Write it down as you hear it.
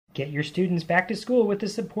Get your students back to school with the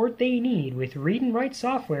support they need with Read and Write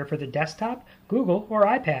software for the desktop, Google, or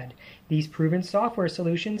iPad. These proven software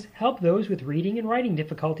solutions help those with reading and writing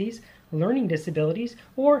difficulties, learning disabilities,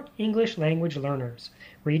 or English language learners.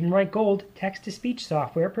 Read and Write Gold text-to-speech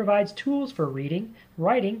software provides tools for reading,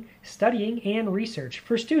 writing, studying, and research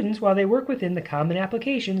for students while they work within the common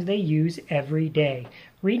applications they use every day.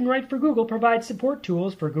 Read and Write for Google provides support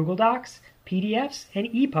tools for Google Docs, PDFs, and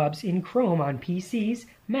EPUBs in Chrome on PCs,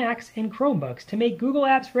 Macs, and Chromebooks to make Google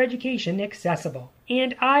Apps for Education accessible.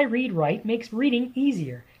 And iRead-Write makes reading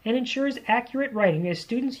easier and ensures accurate writing as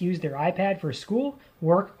students use their iPad for school,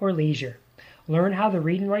 work, or leisure. Learn how the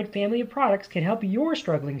Read and Write family of products can help your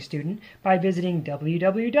struggling student by visiting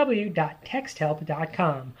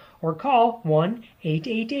www.texthelp.com or call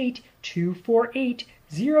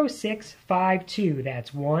 1-888-248-0652.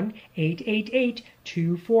 That's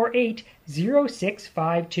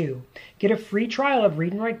 1-888-248-0652. Get a free trial of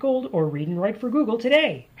Read and Write Gold or Read and Write for Google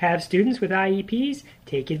today. Have students with IEPs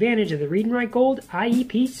take advantage of the Read and Write Gold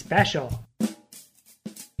IEP Special.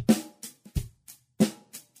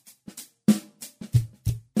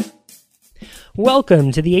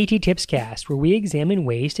 Welcome to the AT Tips Cast, where we examine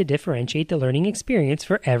ways to differentiate the learning experience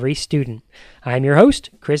for every student. I'm your host,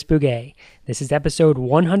 Chris Bouguet. This is episode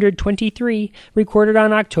 123, recorded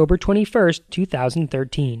on October 21st,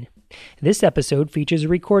 2013. This episode features a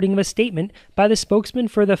recording of a statement by the spokesman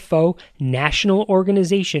for the FOE National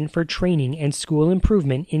Organization for Training and School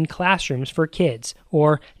Improvement in Classrooms for Kids,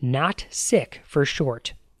 or NOT-SIC for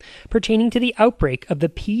short, pertaining to the outbreak of the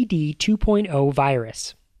PD 2.0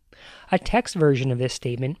 virus. A text version of this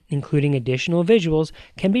statement, including additional visuals,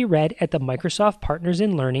 can be read at the Microsoft Partners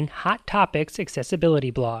in Learning Hot Topics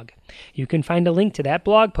Accessibility blog. You can find a link to that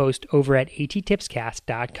blog post over at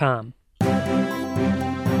attipscast.com.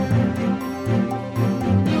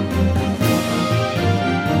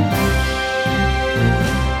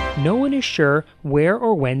 No one is sure where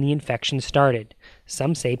or when the infection started.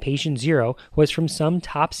 Some say patient 0 was from some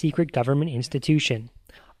top-secret government institution.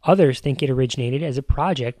 Others think it originated as a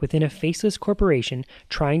project within a faceless corporation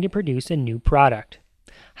trying to produce a new product.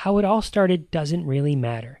 How it all started doesn't really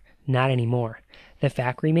matter. Not anymore. The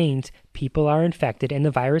fact remains, people are infected and the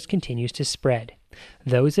virus continues to spread.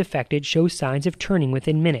 Those affected show signs of turning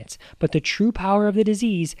within minutes, but the true power of the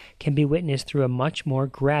disease can be witnessed through a much more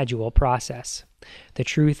gradual process. The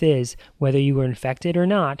truth is, whether you were infected or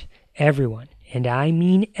not, everyone, and I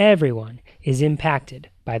mean everyone, is impacted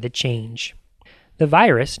by the change. The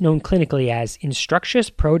virus, known clinically as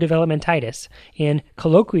Instructious Prodevelopmentitis and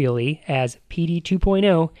colloquially as PD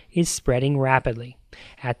 2.0, is spreading rapidly.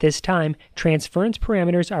 At this time, transference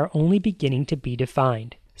parameters are only beginning to be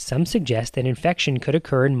defined. Some suggest that infection could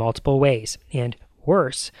occur in multiple ways, and,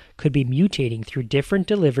 worse, could be mutating through different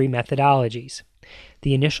delivery methodologies.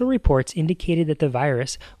 The initial reports indicated that the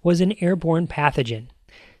virus was an airborne pathogen.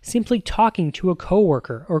 Simply talking to a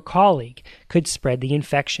coworker or colleague could spread the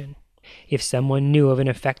infection. If someone knew of an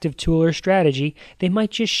effective tool or strategy, they might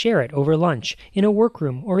just share it over lunch, in a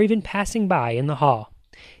workroom, or even passing by in the hall.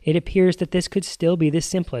 It appears that this could still be the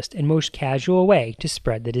simplest and most casual way to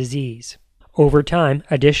spread the disease. Over time,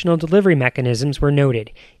 additional delivery mechanisms were noted,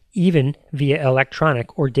 even via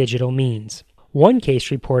electronic or digital means. One case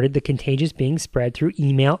reported the contagious being spread through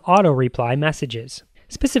email auto-reply messages.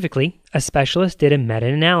 Specifically, a specialist did a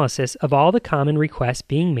meta-analysis of all the common requests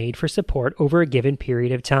being made for support over a given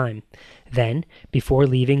period of time. Then, before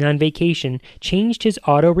leaving on vacation, changed his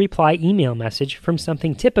auto-reply email message from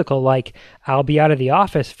something typical like, "I'll be out of the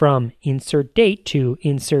office from insert date to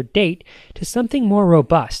insert date," to something more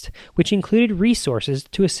robust, which included resources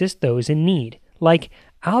to assist those in need, like,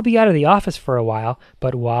 "I'll be out of the office for a while,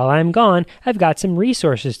 but while I'm gone, I've got some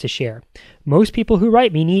resources to share. Most people who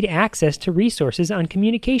write me need access to resources on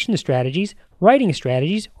communication strategies, writing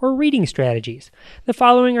strategies, or reading strategies. The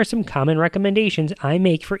following are some common recommendations I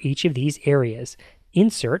make for each of these areas.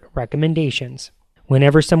 Insert recommendations."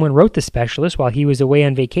 Whenever someone wrote the specialist while he was away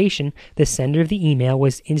on vacation, the sender of the email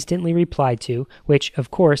was instantly replied to, which,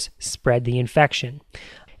 of course, spread the infection.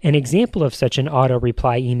 An example of such an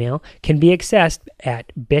auto-reply email can be accessed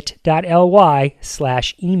at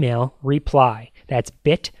bit.ly/email reply. That's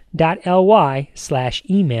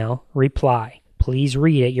bit.ly/email reply. Please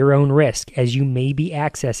read at your own risk, as you may be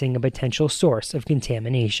accessing a potential source of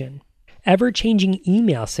contamination. Ever-changing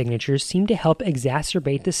email signatures seem to help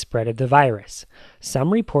exacerbate the spread of the virus.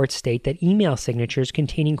 Some reports state that email signatures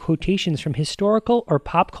containing quotations from historical or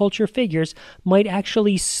pop culture figures might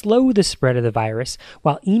actually slow the spread of the virus,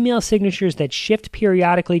 while email signatures that shift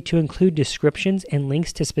periodically to include descriptions and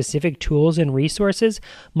links to specific tools and resources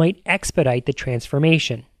might expedite the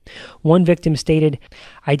transformation. One victim stated,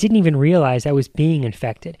 "I didn't even realize I was being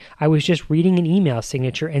infected. I was just reading an email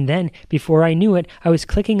signature, and then, before I knew it, I was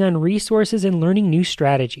clicking on resources and learning new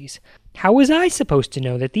strategies. How was I supposed to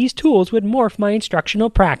know that these tools would morph my instructional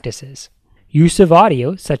practices?" Use of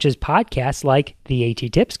audio, such as podcasts like the AT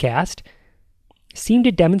Tips Cast, seem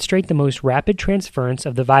to demonstrate the most rapid transference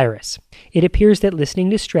of the virus. It appears that listening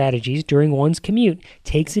to strategies during one's commute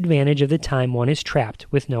takes advantage of the time one is trapped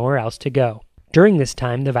with nowhere else to go. During this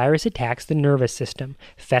time, the virus attacks the nervous system,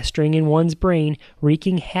 festering in one's brain,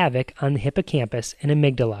 wreaking havoc on the hippocampus and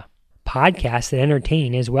amygdala. Podcasts that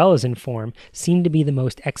entertain as well as inform seem to be the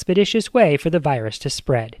most expeditious way for the virus to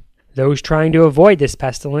spread. Those trying to avoid this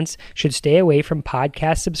pestilence should stay away from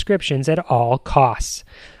podcast subscriptions at all costs.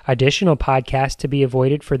 Additional podcasts to be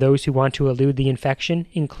avoided for those who want to elude the infection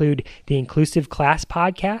include the Inclusive Class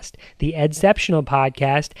Podcast, the Edceptional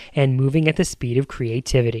Podcast, and Moving at the Speed of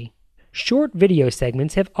Creativity. Short video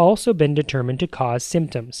segments have also been determined to cause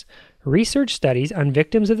symptoms. Research studies on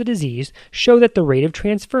victims of the disease show that the rate of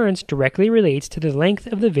transference directly relates to the length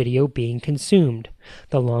of the video being consumed.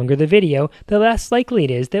 The longer the video, the less likely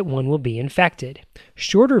it is that one will be infected.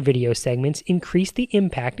 Shorter video segments increase the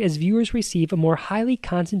impact as viewers receive a more highly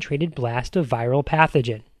concentrated blast of viral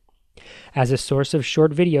pathogen. As a source of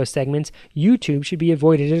short video segments, YouTube should be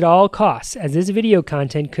avoided at all costs, as this video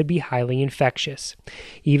content could be highly infectious.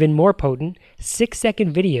 Even more potent,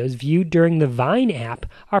 6-second videos viewed during the Vine app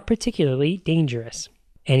are particularly dangerous.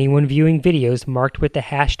 Anyone viewing videos marked with the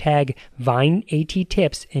hashtag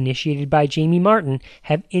VineATTips initiated by Jamie Martin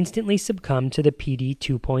have instantly succumbed to the PD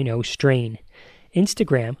 2.0 strain.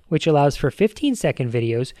 Instagram, which allows for 15-second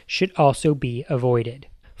videos, should also be avoided.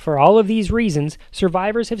 For all of these reasons,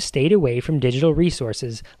 survivors have stayed away from digital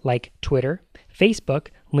resources like Twitter, Facebook,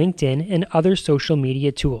 LinkedIn, and other social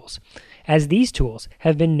media tools, as these tools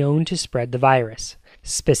have been known to spread the virus.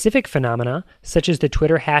 Specific phenomena, such as the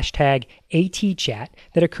Twitter hashtag ATChat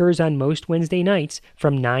that occurs on most Wednesday nights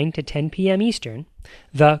from 9 to 10 p.m. Eastern,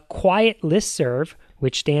 the Quiet Listserv,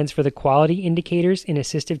 which stands for the Quality Indicators in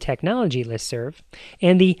Assistive Technology Listserv,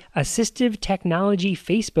 and the Assistive Technology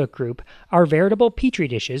Facebook group are veritable petri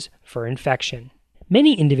dishes for infection.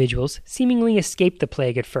 Many individuals seemingly escape the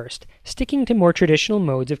plague at first, sticking to more traditional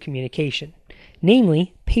modes of communication,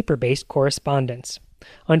 namely paper-based correspondence.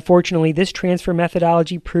 Unfortunately, this transfer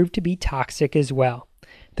methodology proved to be toxic as well.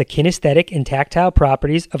 The kinesthetic and tactile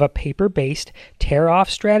properties of a paper-based tear-off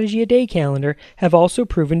strategy-a-day calendar have also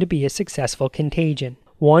proven to be a successful contagion.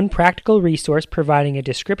 One practical resource providing a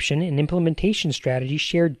description and implementation strategy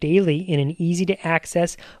shared daily in an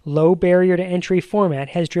easy-to-access, low-barrier-to-entry format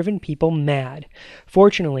has driven people mad.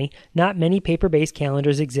 Fortunately, not many paper-based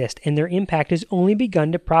calendars exist, and their impact has only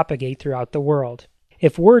begun to propagate throughout the world.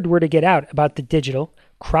 If word were to get out about the digital,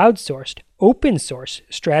 crowdsourced, open-source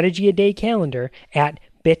strategy-a-day calendar at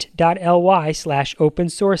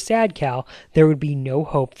bit.ly/open-source-sadcal, there would be no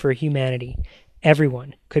hope for humanity.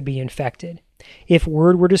 Everyone could be infected. If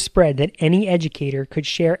word were to spread that any educator could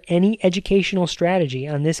share any educational strategy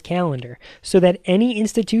on this calendar so that any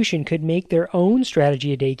institution could make their own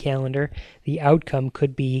strategy-a-day calendar, the outcome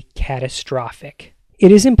could be catastrophic.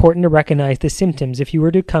 It is important to recognize the symptoms if you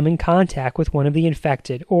were to come in contact with one of the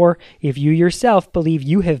infected, or if you yourself believe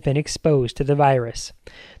you have been exposed to the virus.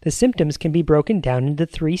 The symptoms can be broken down into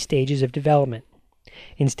 3 stages of development.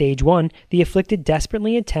 In stage 1, the afflicted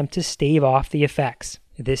desperately attempt to stave off the effects.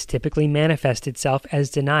 This typically manifests itself as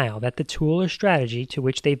denial that the tool or strategy to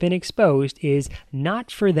which they've been exposed is not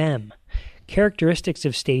for them. Characteristics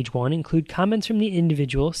of stage 1 include comments from the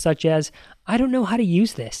individual such as, "I don't know how to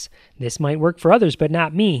use this. This might work for others but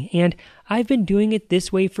not me," and "I've been doing it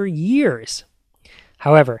this way for years."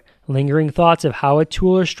 However, lingering thoughts of how a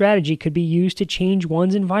tool or strategy could be used to change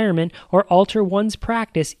one's environment or alter one's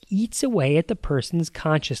practice eats away at the person's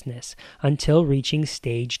consciousness until reaching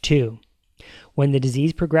stage 2. When the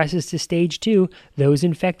disease progresses to stage 2, those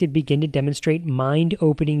infected begin to demonstrate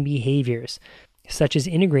mind-opening behaviors, such as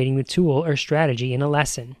integrating the tool or strategy in a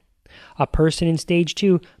lesson. A person in stage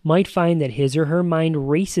 2 might find that his or her mind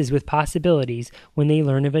races with possibilities when they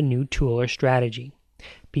learn of a new tool or strategy.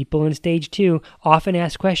 People in stage 2 often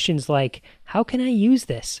ask questions like, "How can I use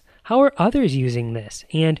this? How are others using this?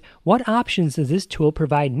 And what options does this tool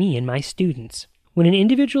provide me and my students?" When an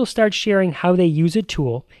individual starts sharing how they use a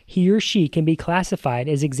tool, he or she can be classified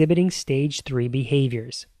as exhibiting stage 3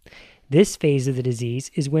 behaviors. This phase of the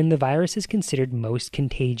disease is when the virus is considered most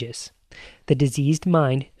contagious. The diseased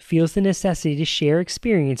mind feels the necessity to share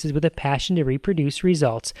experiences with a passion to reproduce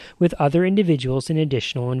results with other individuals in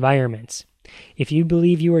additional environments. If you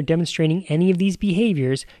believe you are demonstrating any of these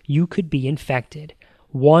behaviors, you could be infected.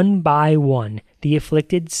 One by one, the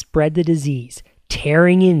afflicted spread the disease,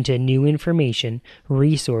 tearing into new information,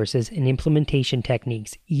 resources, and implementation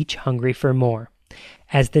techniques, each hungry for more.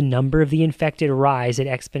 As the number of the infected rise at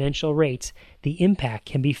exponential rates, the impact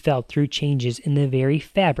can be felt through changes in the very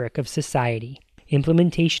fabric of society.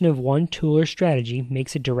 Implementation of one tool or strategy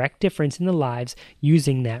makes a direct difference in the lives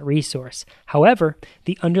using that resource. However,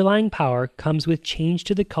 the underlying power comes with change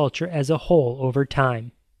to the culture as a whole over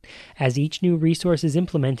time. As each new resource is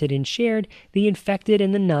implemented and shared, the infected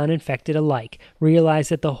and the non-infected alike realize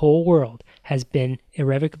that the whole world has been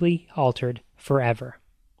irrevocably altered forever.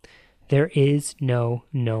 There is no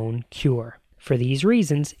known cure. For these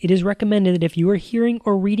reasons, it is recommended that if you are hearing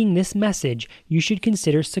or reading this message, you should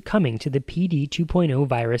consider succumbing to the PD 2.0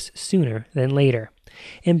 virus sooner than later.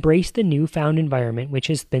 Embrace the newfound environment which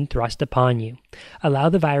has been thrust upon you. Allow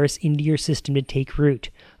the virus into your system to take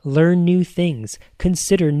root. Learn new things.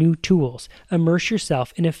 Consider new tools. Immerse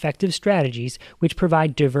yourself in effective strategies which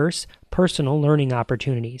provide diverse, personal learning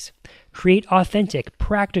opportunities. Create authentic,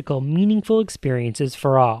 practical, meaningful experiences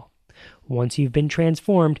for all. Once you've been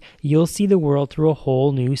transformed, you'll see the world through a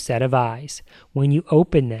whole new set of eyes. When you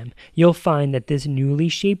open them, you'll find that this newly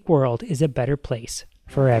shaped world is a better place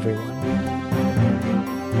for everyone.